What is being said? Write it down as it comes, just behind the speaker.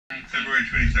February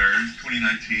 23rd,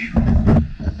 2019.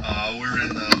 We're in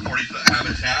the 40-foot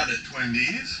Habitchat at Twin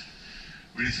Dees.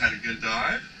 We just had a good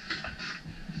dive.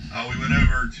 We went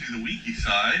over to the Wiki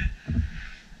side,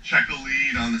 checked a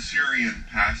lead on the Syrian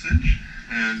passage,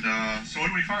 and so what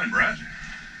did we find, Brett?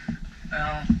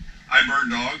 Well, I bird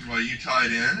dogs while you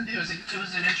tied in. it was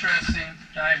an interesting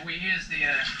dive. We used the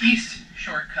east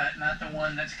shortcut, not the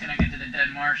one that's connected to the dead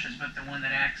marshes, but the one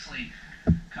that actually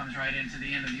comes right into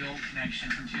the end of the old connection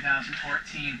from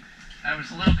 2014. There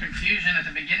was a little confusion at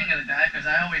the beginning of the dive because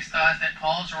I always thought that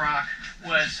Paul's Rock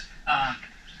was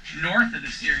north of the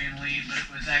Syrian lead, but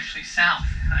it was actually south.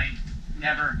 I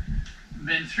never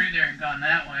been through there and gone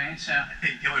that way, so I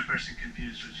think the only person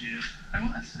confused was you. I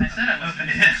was. I said I was.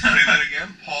 Okay. Say that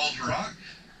again. Paul's Rock.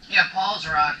 Yeah, Paul's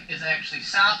Rock is actually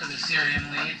south of the Syrian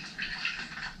lead.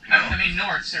 No. I mean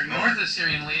north, sir. North of the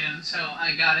Syrian lead, and so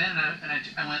I got in and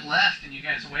I went left, and you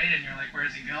guys waited, and you're like,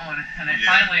 "Where's he going?" And I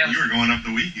finally, you were going up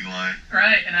the Wiki line.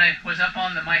 Right, and I was up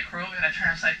on the microbial, and I turned,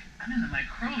 I was like, "I'm in the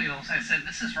microbials." I said,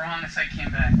 "This is wrong," and so I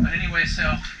came back. But anyway,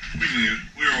 so We knew.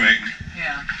 We were waiting.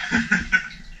 yeah.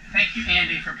 Thank you,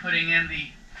 Andy, for putting in the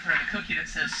cookie that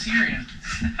says Syrian.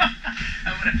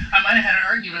 I might have had an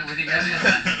argument with you guys.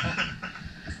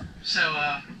 So,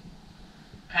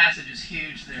 passage is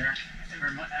huge there.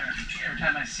 Every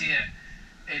time I see it,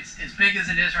 it's as big as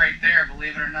it is right there.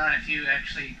 Believe it or not, if you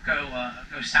actually go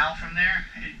south from there,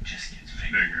 it just gets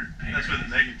bigger. That's where the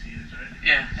mega T is, right?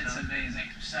 Yeah, it's amazing.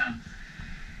 So,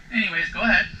 anyways, go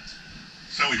ahead.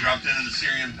 So we dropped into the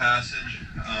Syrian passage.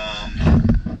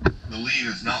 The lead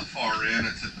is not far in.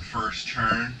 It's at the first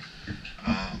turn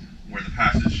where the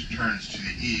passage turns to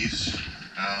the east.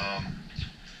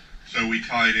 So we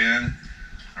tied in,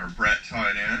 or Brett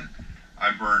tied in.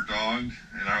 I bird dogged,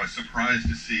 and I was surprised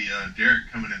to see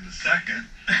Derek coming in the second.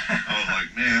 I was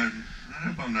like, man, I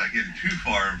hope I'm not getting too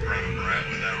far in front of Brett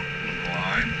with the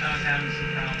line. I was having some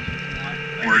problems with the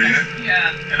line. Were you?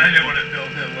 Yeah. And I didn't want to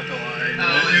film him with the line.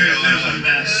 Oh, It was a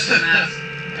mess. It was a mess.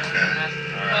 Okay.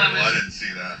 All right. Well, I didn't see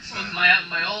that. So. Well,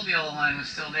 my old yellow line was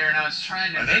still there, and I was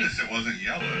trying to I noticed it wasn't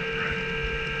yellow, right?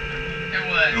 It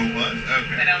was. It was?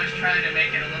 Okay. And I was trying to make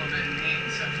it a little bit neat,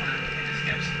 so finally it just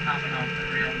kept popping off the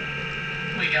reel.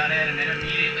 We got in, and it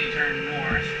immediately turned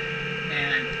north.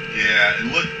 And yeah, it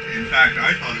looked. In fact,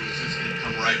 I thought it was just going to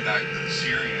come right back to the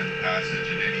Syrian passage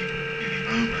at any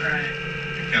moment. right.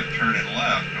 It kept turning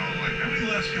left. And I was like, how many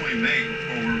lefts can we make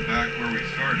before we're back where we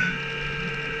started?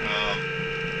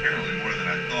 Apparently more than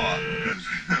I thought, because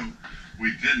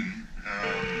we didn't.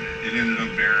 It ended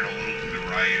up bearing a little to the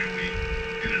right, and we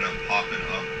ended up popping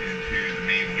up into the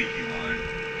main Wiki line.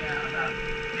 Yeah, about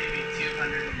maybe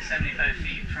 275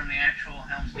 feet from the actual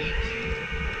Helms Deep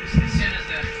tee. As soon as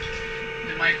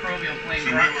the microbial plane So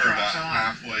we were about drops on.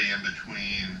 halfway in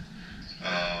between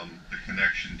the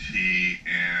connection tee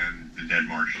and the dead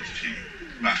marshes tee.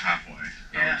 About halfway,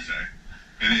 I would say.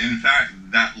 And in fact,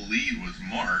 that lead was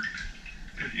marked,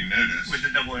 if you notice. With the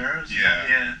double arrows? Yeah.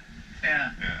 Yeah.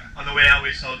 Yeah. On the way out,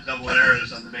 we saw double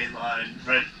arrows on the main line,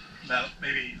 right about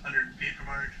maybe 100 feet from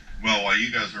our... Well, while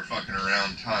you guys were fucking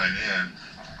around tying in,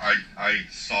 I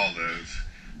saw those.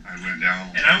 I went down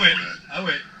And I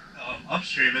went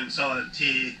upstream and saw a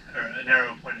T, or an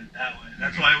arrow pointed that way.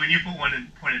 That's why when you put one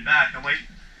and pointed back, I'm like,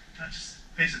 just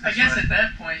face it I this guess way. at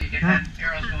that point you could have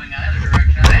arrows going either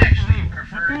direction. I actually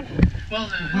preferred, well,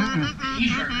 the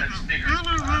E-shortcut's bigger,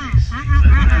 obviously,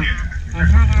 but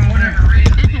for whatever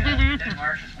reason, the dead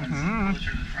marshes one's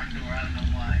closer to the front door. I don't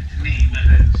know why, to me, but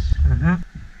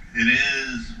It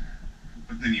is,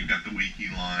 but then you've got the Wiki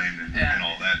line and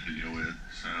all that to deal with,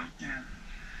 so. yeah.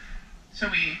 So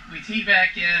we tee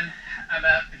back in.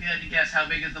 About, if you had to guess, how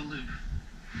big is the loop?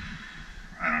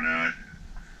 I don't know,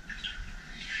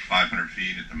 500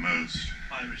 feet at the most.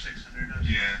 500 or 600.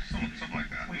 Yeah, something like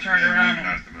that. We turned Yeah, around maybe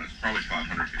not at the most, probably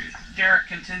 500 feet. Derek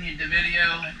continued the video,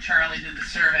 and Charlie did the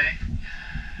survey.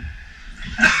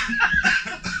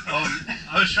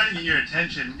 I was trying to get your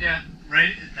attention. Yeah.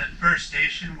 Right at that first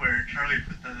station where Charlie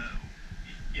put the,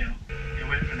 it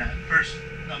went from that first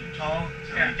up tall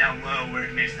to like down low where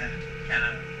it makes that kind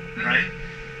of, right?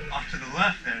 Off to the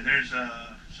left there's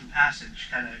some passage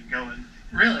kind of going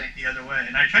Really? the other way.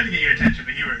 And I tried to get your attention,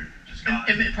 but you were just gone.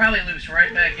 It probably loops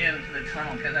right back into the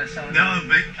tunnel because I saw it. No,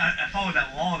 but I followed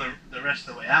that wall the rest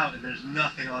of the way out, and there's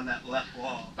nothing on that left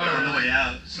wall on the way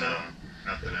out. So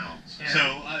nothing else. Yeah. So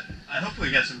I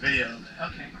hopefully got some video of that.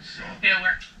 Okay. So, Yeah,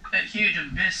 we're that huge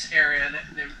abyss area.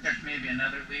 There's maybe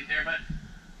another lead there, but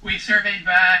we surveyed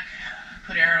back,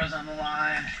 put arrows on the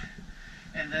line,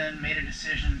 and then made a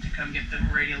decision to come get the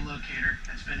radio locator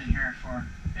that's been in here for.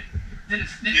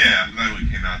 yeah, I'm glad we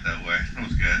came out that way. That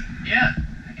was good. Yeah,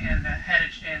 and had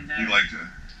it, and You liked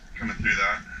coming through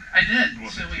that? I did. It So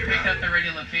wasn't we too picked bad. up the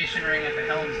radiolocation ring at the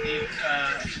Helms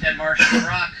Deep, Dead Marsh and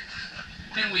Rock.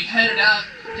 Then we headed out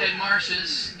Dead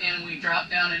Marshes and we dropped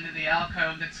down into the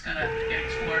alcove that's gonna get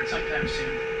explored sometime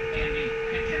soon. Andy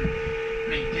can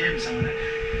make dibs on it.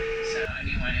 So,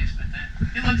 anyways, but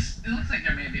it looks like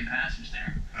there may be a passage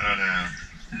there. I don't know.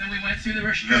 And then we went through the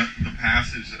restrict. The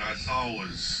passage that I saw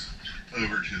was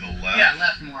over to the left. Yeah,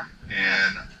 left more.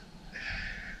 And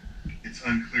it's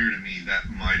unclear to me that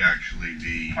might actually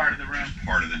be Part of the room. just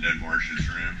part of the Dead Marshes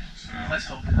room. So Let's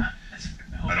hope not. Let's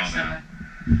hope I don't it's know. something.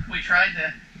 We tried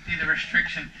to do the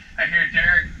restriction. I hear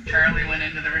Charlie went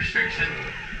into the restriction.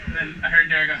 And then I heard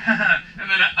Derek go, haha. And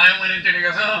then I went into it and he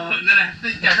goes, oh. And then I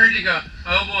think I heard you go,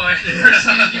 oh boy. For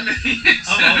some of you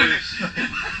I'm always,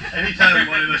 anytime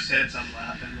one of us hits, I'm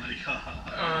laughing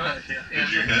like,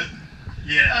 did you hit?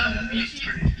 Yeah, that's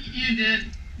pretty. You did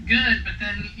good, but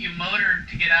then you motored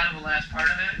to get out of the last part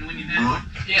of it. And when you did,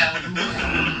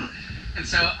 yeah. And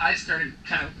so I started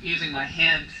kind of using my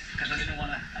hand because I didn't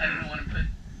want to put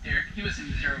Derek. He was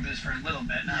in zero viz for a little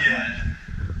bit, not much.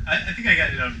 I think I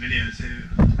got it on video too,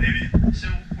 maybe. So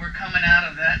we're coming out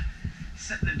of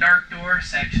the dark door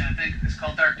section. I think it's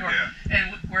called dark door, Yeah.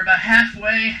 and we're about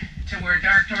halfway to where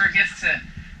dark door gets to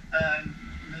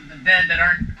the dead that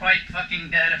aren't quite fucking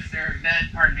dead if they're dead.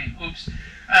 Pardon me. Oops.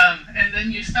 And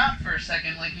then you stop for a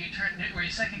second, like you turned. Were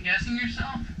you second guessing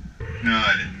yourself? No,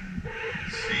 I didn't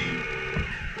see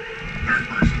third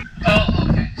person. Oh,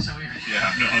 okay. So we were.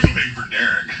 Yeah, no, I was waiting for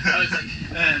Derek. I was like,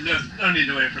 No need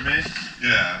to wait for me.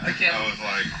 Yeah, Okay. I was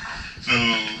like, so,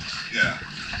 yeah.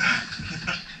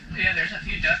 yeah, there's a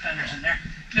few duck hunters in there.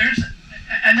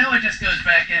 I know it just goes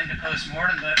back into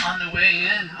post-mortem, but on the way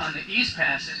in, on the east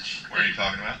passage, What are you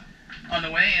talking about? on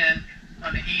the way in,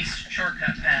 on the east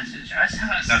shortcut passage, I saw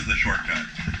us. That's the shortcut.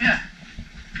 Yeah.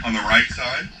 On the right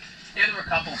side? Yeah, there were a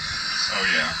couple. Oh,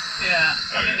 yeah. Yeah.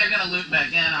 Oh, I think yeah. they're going to loop back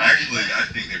in. Actually, I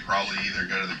think they probably either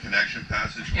go to the connection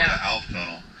passage or Yeah. the Alf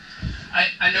tunnel.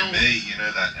 I know. It may,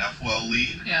 that F-well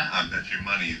lead? Yeah. I bet you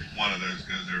money one of those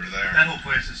goes over there. That whole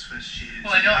place is Swiss cheese.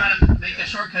 Well, I know how to make the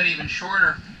shortcut even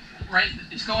shorter. Right,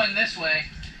 it's going this way.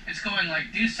 It's going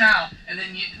like due south, and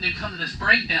then you come to this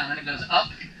breakdown, and it goes up.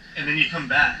 And then you come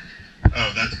back.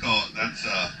 Oh, that's,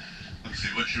 let's see,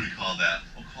 what should we call that?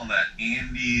 We'll call that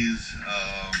Andy's,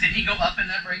 Did he go up in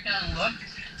that breakdown and look?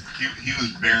 he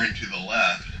was bearing to the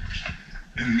left,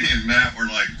 and me and Matt were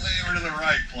like, way over to the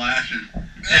right, flashing.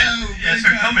 No, Yeah, so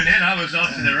coming in, I was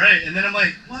off to the right, and then I'm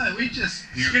like, what? We just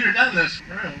skittered down this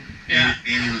room. Yeah.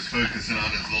 Andy was focusing on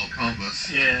his little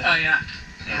compass. Yeah. Oh yeah.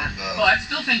 Yeah. And, Well, I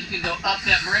still think you could go up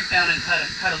that breakdown and cut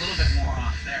a little bit more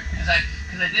off there, because I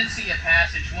did see a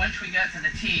passage once we got to the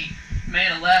T, made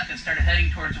a left and started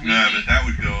heading towards Wheatley. No, but that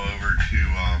would go over to,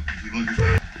 if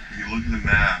you look at the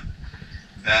map,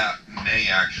 that may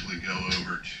actually go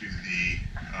over to the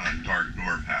dark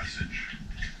door passage,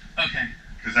 Okay.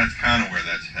 because that's kind of where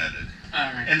that's headed.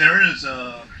 All right. And there is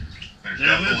a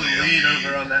Definitely lead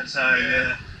over on that side,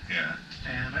 yeah. Yeah.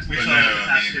 Yeah, We But saw no, it the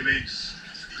past I mean- 2 weeks.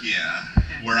 Yeah.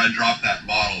 Where I dropped that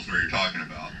bottle is where you're talking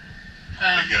about.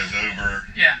 It goes over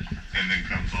yeah. and then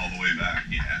comes all the way back.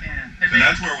 Yeah. Yeah. So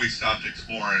that's where we stopped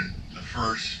exploring the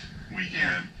first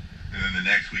weekend. And then the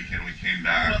next weekend we came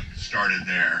back, started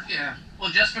there. Yeah.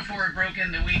 Well, just before it broke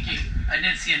into Wiki, I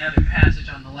did see another passage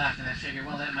on the left, and I figured,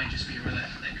 well, that might just be where that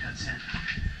cuts in.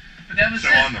 But that was So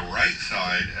it. on the right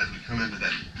side, as we come into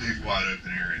that big wide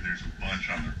open area, there's a bunch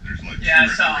there's like Yeah, I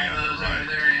two or saw three all on those the right.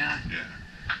 over there, yeah. Yeah.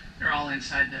 They're all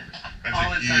inside the... That's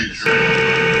all a inside huge the... room.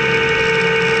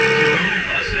 You really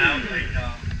busted out, like,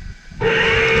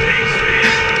 big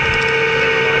space.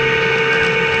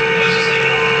 I was just like,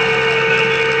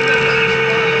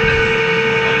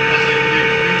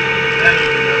 that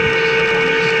opened up and just like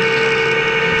all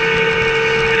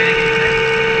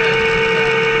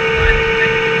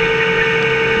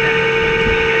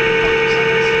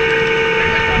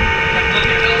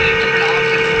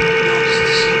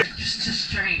this. Just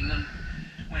straighten them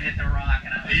when we hit the rock,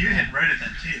 and I was... You hit right at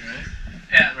that T, right?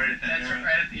 Yeah, right at that that's arrow.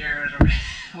 right at the arrow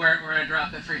where I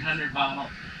dropped the 300 bottle.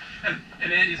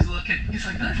 And Andy's looking, he's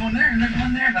like, there's one there, and there's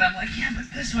one there. But I'm like, yeah, but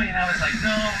this way. And I was like,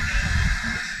 no.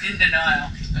 In denial.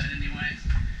 But anyways.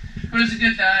 It was a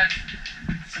good dive.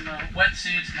 Some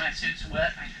wetsuits. My suit's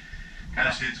wet. I got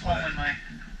My a suit's hole wet. in my...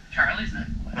 Charlie's not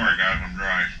wet. Sorry guys, I'm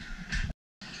dry.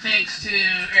 Thanks to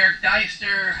Eric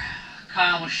Deister,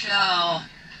 Kyle Michelle,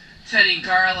 Teddy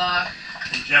Garlock,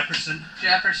 And Jefferson,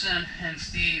 and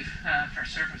Steve for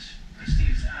service.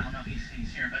 Steve's, I don't know if he's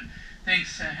here, but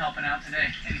thanks for helping out today.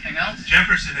 Anything else?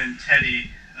 Jefferson and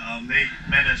Teddy, they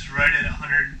met us right at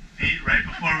 100 feet right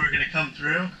before we were going to come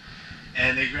through.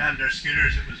 and they grabbed our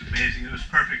scooters. It was amazing. It was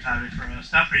perfect timing for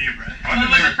us. Not for you, Brett. Why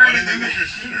didn't they get your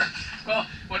scooter? Well,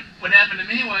 what happened to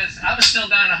me was I was still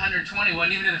down at 120,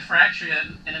 wasn't even in a fracture yet,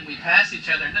 and then we passed each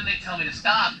other, and then they tell me to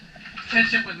stop,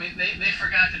 catch up with me. They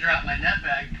forgot to drop my net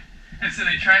bag, and so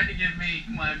they tried to give me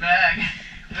my bag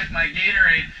with my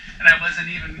Gatorade, and I wasn't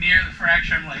even near the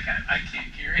fracture. I'm like, I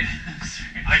can't carry it.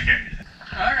 I carried it.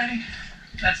 Alrighty,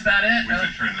 that's about it. We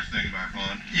should turn this thing back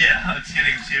on. Yeah, it's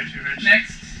getting CO2 rich.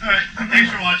 Next. Alright,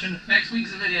 thanks for watching. Next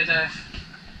week's a video dive.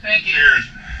 Thank you. Cheers.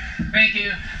 Thank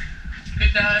you.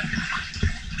 Good dive.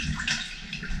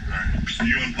 Alright, so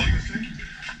you unplug this thing?